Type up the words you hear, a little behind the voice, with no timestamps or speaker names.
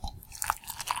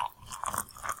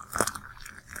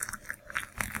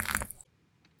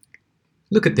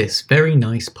Look at this very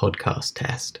nice podcast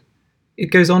test.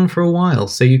 It goes on for a while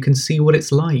so you can see what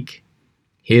it's like.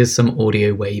 Here's some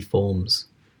audio waveforms.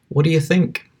 What do you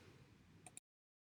think?